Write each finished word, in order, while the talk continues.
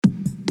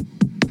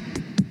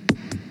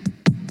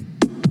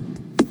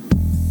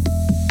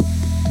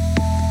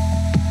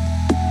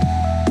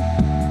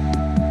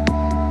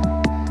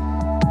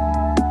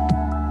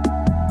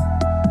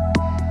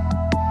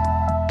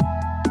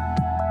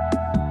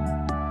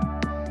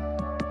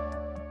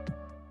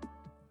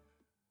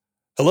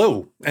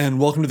Hello, and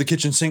welcome to the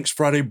Kitchen Sink's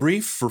Friday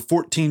Brief for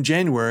 14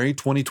 January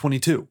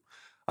 2022.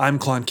 I'm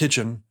Klon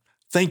Kitchen.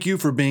 Thank you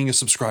for being a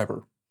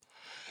subscriber.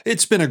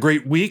 It's been a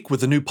great week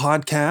with a new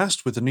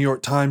podcast with the New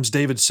York Times'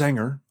 David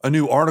Sanger, a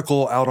new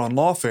article out on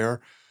Lawfare,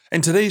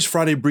 and today's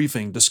Friday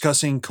briefing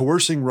discussing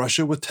coercing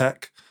Russia with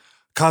tech,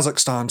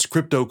 Kazakhstan's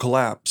crypto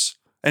collapse,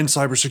 and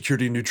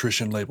cybersecurity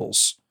nutrition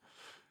labels.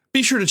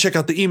 Be sure to check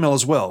out the email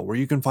as well, where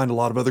you can find a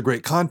lot of other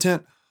great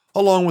content,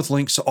 along with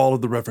links to all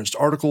of the referenced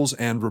articles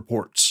and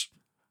reports.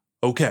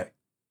 Okay,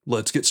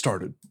 let's get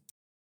started.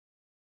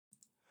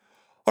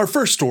 Our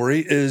first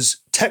story is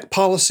Tech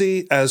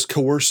Policy as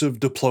Coercive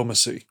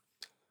Diplomacy.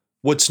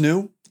 What's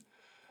new?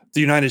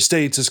 The United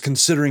States is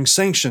considering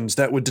sanctions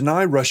that would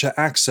deny Russia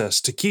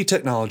access to key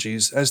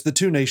technologies as the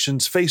two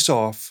nations face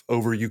off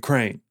over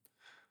Ukraine.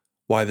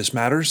 Why this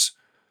matters?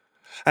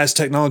 As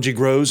technology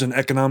grows in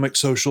economic,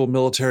 social,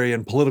 military,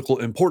 and political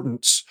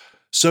importance,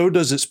 so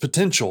does its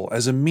potential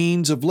as a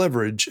means of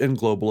leverage in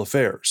global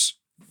affairs.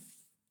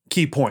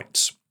 Key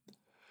points.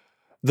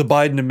 The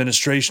Biden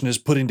administration is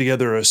putting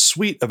together a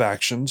suite of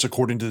actions,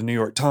 according to the New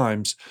York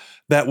Times,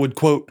 that would,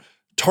 quote,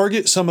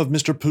 target some of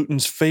Mr.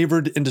 Putin's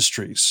favored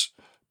industries,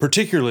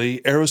 particularly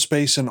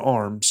aerospace and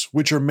arms,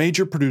 which are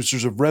major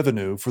producers of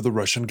revenue for the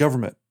Russian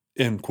government,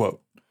 end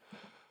quote.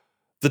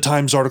 The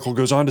Times article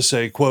goes on to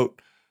say, quote,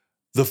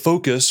 the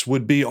focus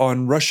would be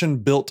on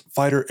Russian-built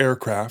fighter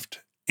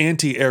aircraft,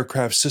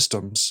 anti-aircraft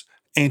systems,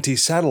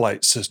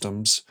 anti-satellite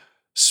systems,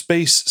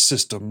 space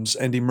systems,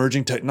 and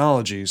emerging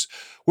technologies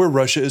where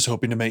Russia is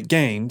hoping to make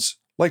gains,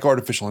 like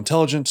artificial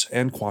intelligence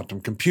and quantum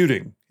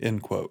computing,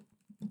 end quote.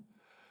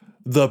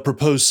 The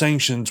proposed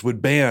sanctions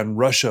would ban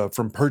Russia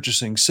from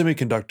purchasing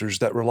semiconductors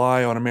that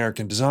rely on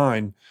American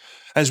design,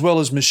 as well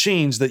as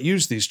machines that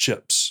use these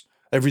chips,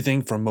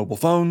 everything from mobile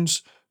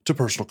phones to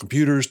personal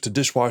computers to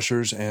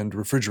dishwashers and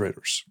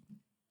refrigerators.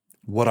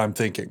 What I'm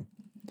thinking.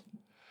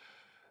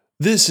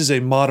 This is a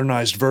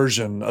modernized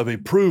version of a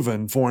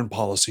proven foreign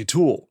policy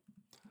tool.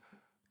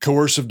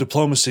 Coercive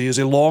diplomacy is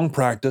a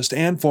long-practiced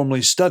and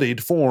formally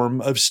studied form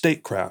of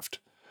statecraft.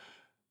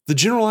 The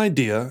general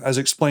idea, as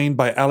explained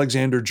by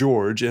Alexander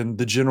George in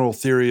The General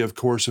Theory of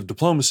Coercive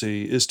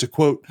Diplomacy, is to,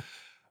 quote,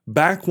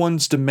 back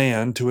one's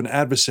demand to an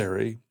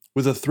adversary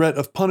with a threat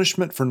of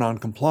punishment for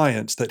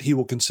noncompliance that he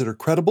will consider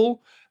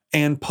credible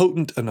and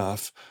potent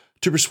enough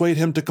to persuade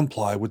him to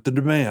comply with the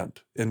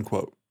demand, end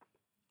quote.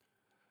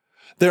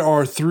 There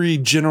are three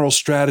general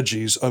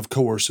strategies of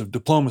coercive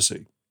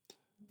diplomacy.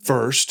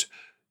 First,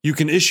 you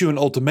can issue an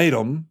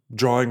ultimatum,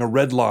 drawing a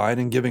red line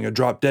and giving a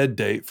drop-dead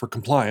date for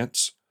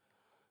compliance.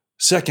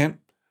 Second,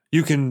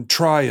 you can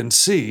try and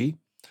see.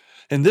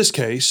 In this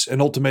case, an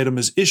ultimatum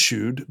is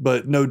issued,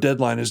 but no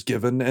deadline is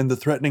given, and the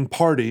threatening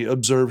party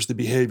observes the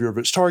behavior of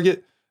its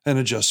target and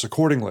adjusts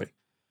accordingly.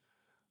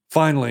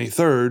 Finally,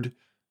 third,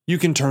 you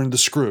can turn the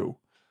screw,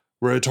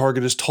 where a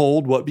target is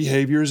told what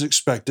behavior is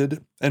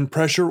expected and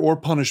pressure or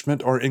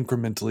punishment are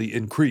incrementally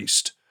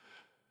increased.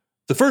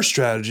 The first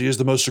strategy is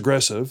the most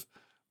aggressive,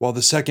 while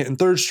the second and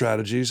third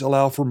strategies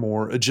allow for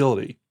more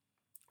agility.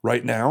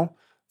 Right now,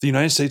 the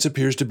United States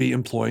appears to be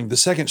employing the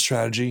second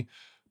strategy,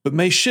 but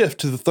may shift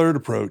to the third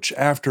approach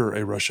after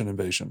a Russian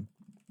invasion.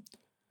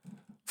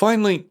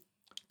 Finally,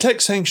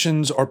 tech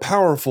sanctions are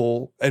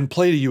powerful and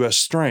play to U.S.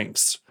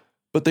 strengths,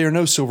 but they are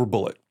no silver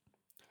bullet.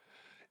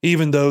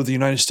 Even though the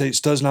United States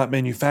does not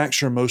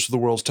manufacture most of the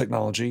world's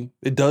technology,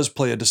 it does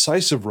play a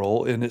decisive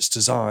role in its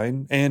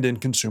design and in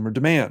consumer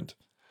demand.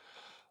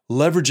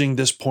 Leveraging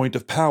this point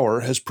of power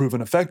has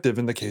proven effective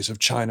in the case of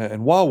China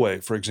and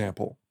Huawei, for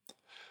example.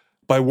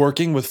 By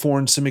working with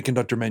foreign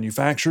semiconductor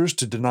manufacturers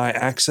to deny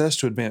access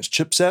to advanced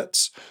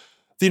chipsets,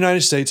 the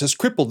United States has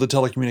crippled the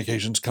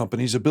telecommunications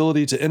company's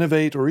ability to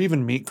innovate or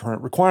even meet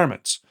current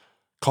requirements,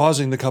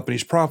 causing the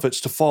company's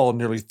profits to fall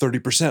nearly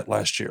 30%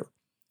 last year.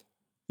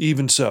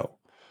 Even so,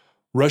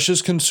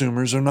 Russia's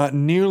consumers are not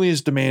nearly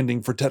as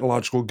demanding for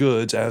technological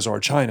goods as are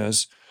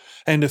China's,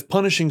 and if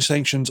punishing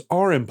sanctions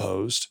are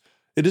imposed,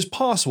 it is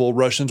possible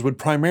Russians would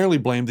primarily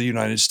blame the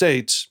United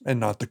States and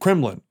not the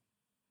Kremlin.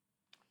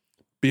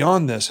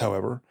 Beyond this,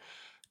 however,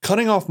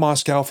 cutting off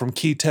Moscow from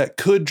key tech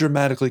could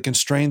dramatically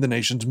constrain the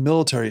nation's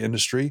military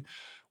industry,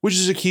 which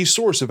is a key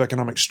source of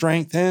economic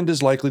strength and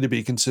is likely to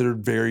be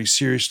considered very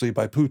seriously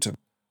by Putin,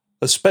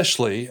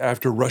 especially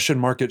after Russian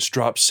markets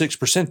dropped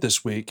 6%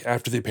 this week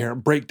after the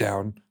apparent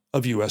breakdown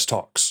of U.S.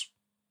 talks.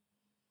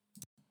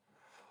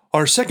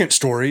 Our second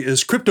story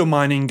is crypto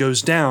mining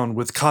goes down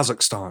with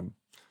Kazakhstan.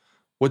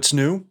 What's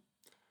new?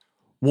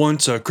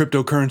 Once a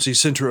cryptocurrency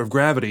center of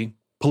gravity,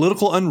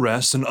 political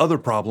unrest and other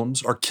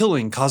problems are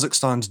killing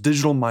Kazakhstan's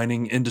digital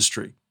mining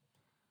industry.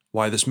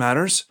 Why this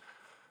matters?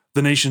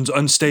 The nation's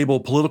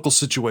unstable political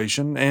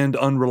situation and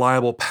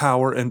unreliable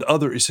power and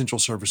other essential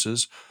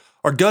services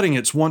are gutting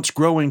its once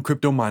growing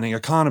crypto mining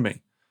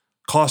economy,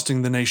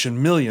 costing the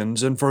nation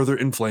millions and further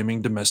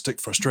inflaming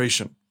domestic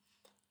frustration.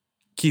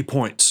 Key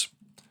points.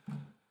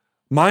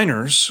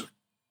 Miners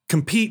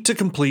compete to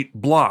complete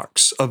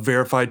blocks of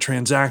verified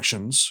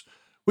transactions,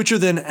 which are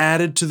then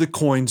added to the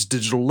coin's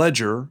digital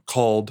ledger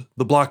called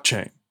the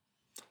blockchain.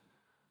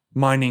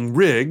 Mining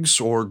rigs,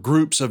 or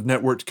groups of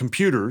networked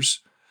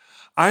computers,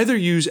 either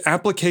use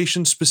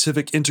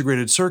application-specific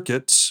integrated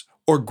circuits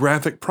or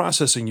graphic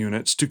processing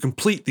units to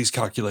complete these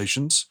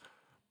calculations,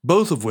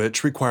 both of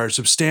which require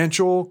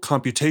substantial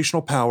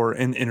computational power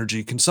and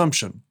energy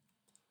consumption.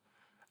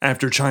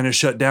 After China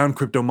shut down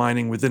crypto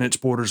mining within its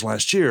borders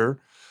last year,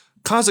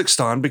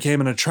 Kazakhstan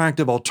became an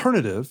attractive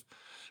alternative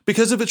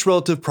because of its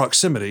relative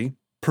proximity,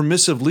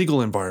 permissive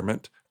legal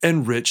environment,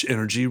 and rich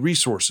energy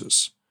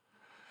resources.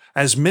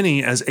 As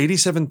many as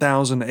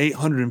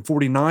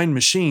 87,849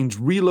 machines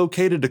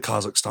relocated to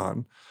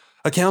Kazakhstan,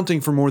 accounting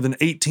for more than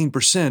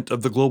 18%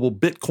 of the global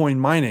Bitcoin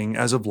mining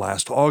as of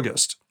last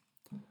August.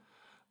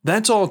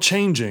 That's all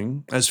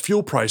changing as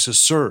fuel prices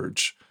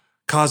surge,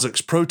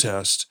 Kazakhs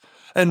protest,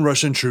 and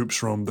Russian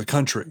troops roam the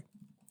country.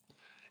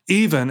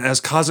 Even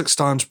as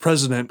Kazakhstan's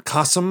president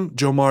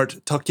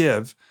Kassym-Jomart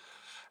Tokayev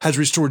has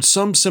restored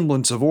some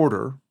semblance of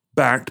order,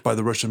 backed by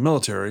the Russian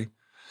military,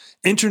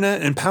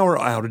 internet and power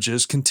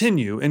outages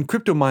continue and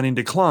crypto mining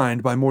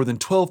declined by more than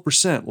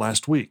 12%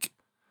 last week.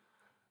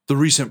 The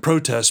recent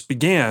protests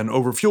began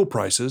over fuel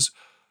prices,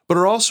 but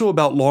are also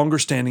about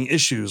longer-standing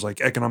issues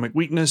like economic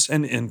weakness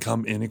and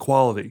income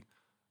inequality,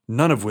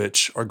 none of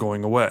which are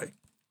going away.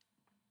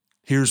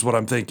 Here's what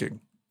I'm thinking.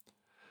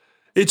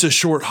 It's a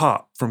short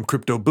hop from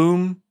crypto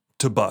boom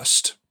to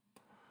bust.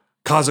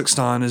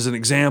 Kazakhstan is an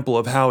example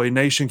of how a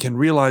nation can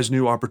realize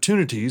new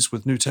opportunities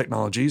with new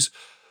technologies,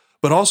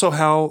 but also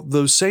how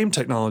those same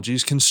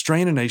technologies can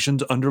strain a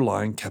nation's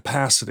underlying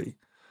capacity.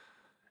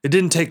 It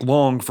didn't take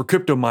long for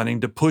crypto mining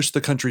to push the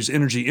country's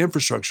energy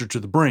infrastructure to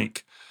the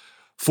brink,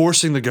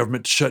 forcing the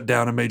government to shut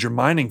down a major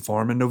mining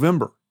farm in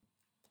November.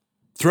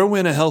 Throw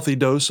in a healthy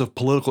dose of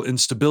political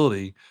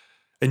instability,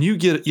 and you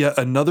get yet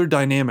another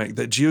dynamic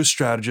that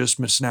geostrategists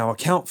must now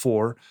account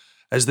for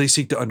as they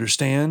seek to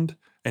understand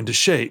and to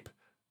shape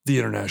the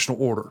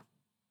international order.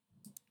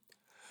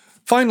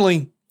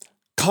 Finally,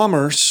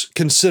 commerce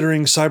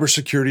considering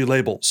cybersecurity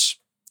labels.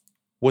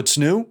 What's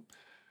new?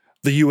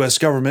 The U.S.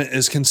 government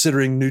is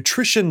considering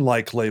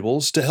nutrition-like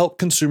labels to help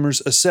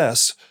consumers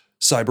assess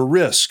cyber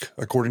risk,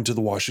 according to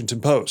the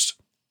Washington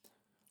Post.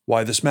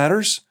 Why this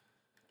matters?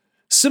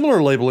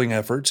 Similar labeling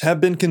efforts have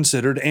been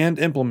considered and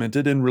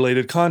implemented in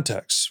related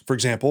contexts. For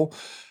example,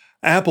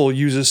 Apple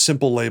uses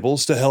simple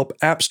labels to help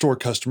App Store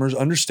customers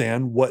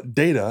understand what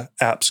data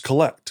apps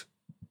collect.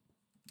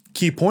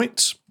 Key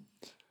points?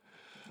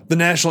 The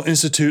National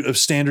Institute of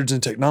Standards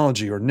and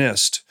Technology, or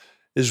NIST,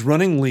 is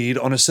running lead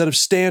on a set of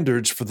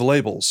standards for the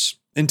labels,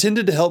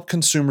 intended to help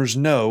consumers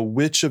know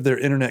which of their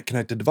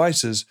internet-connected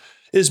devices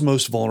is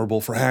most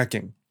vulnerable for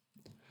hacking.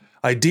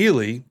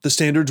 Ideally, the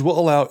standards will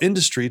allow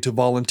industry to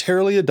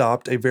voluntarily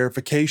adopt a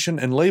verification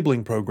and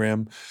labeling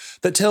program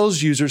that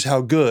tells users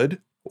how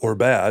good, or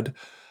bad,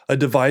 a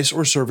device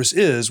or service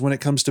is when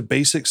it comes to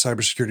basic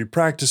cybersecurity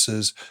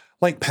practices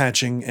like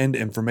patching and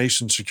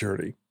information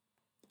security.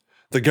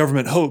 The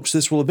government hopes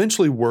this will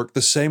eventually work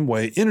the same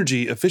way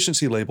energy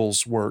efficiency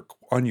labels work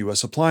on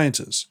U.S.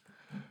 appliances.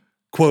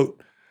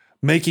 Quote,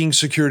 making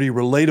security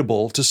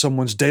relatable to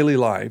someone's daily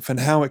life and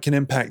how it can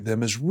impact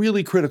them is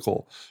really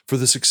critical for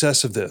the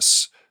success of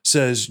this,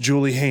 says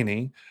Julie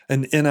Haney,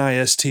 an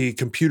NIST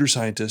computer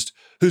scientist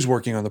who's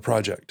working on the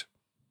project.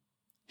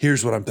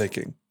 Here's what I'm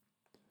thinking.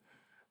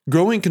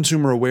 Growing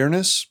consumer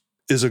awareness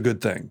is a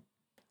good thing.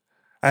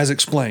 As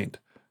explained,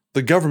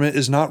 the government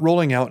is not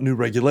rolling out new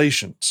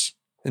regulations.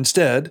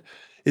 Instead,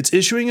 it's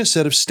issuing a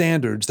set of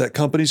standards that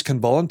companies can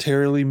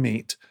voluntarily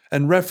meet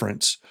and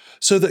reference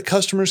so that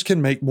customers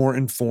can make more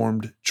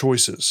informed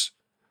choices.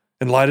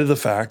 In light of the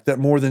fact that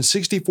more than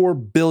 64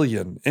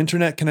 billion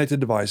internet-connected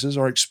devices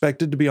are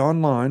expected to be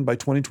online by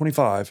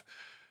 2025,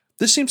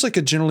 this seems like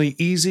a generally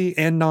easy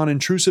and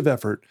non-intrusive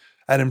effort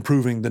at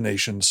improving the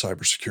nation's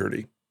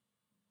cybersecurity.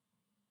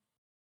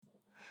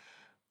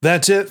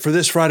 That's it for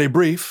this Friday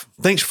Brief.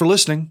 Thanks for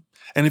listening.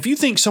 And if you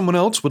think someone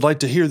else would like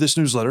to hear this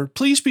newsletter,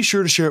 please be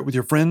sure to share it with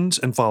your friends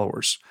and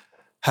followers.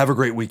 Have a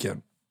great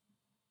weekend.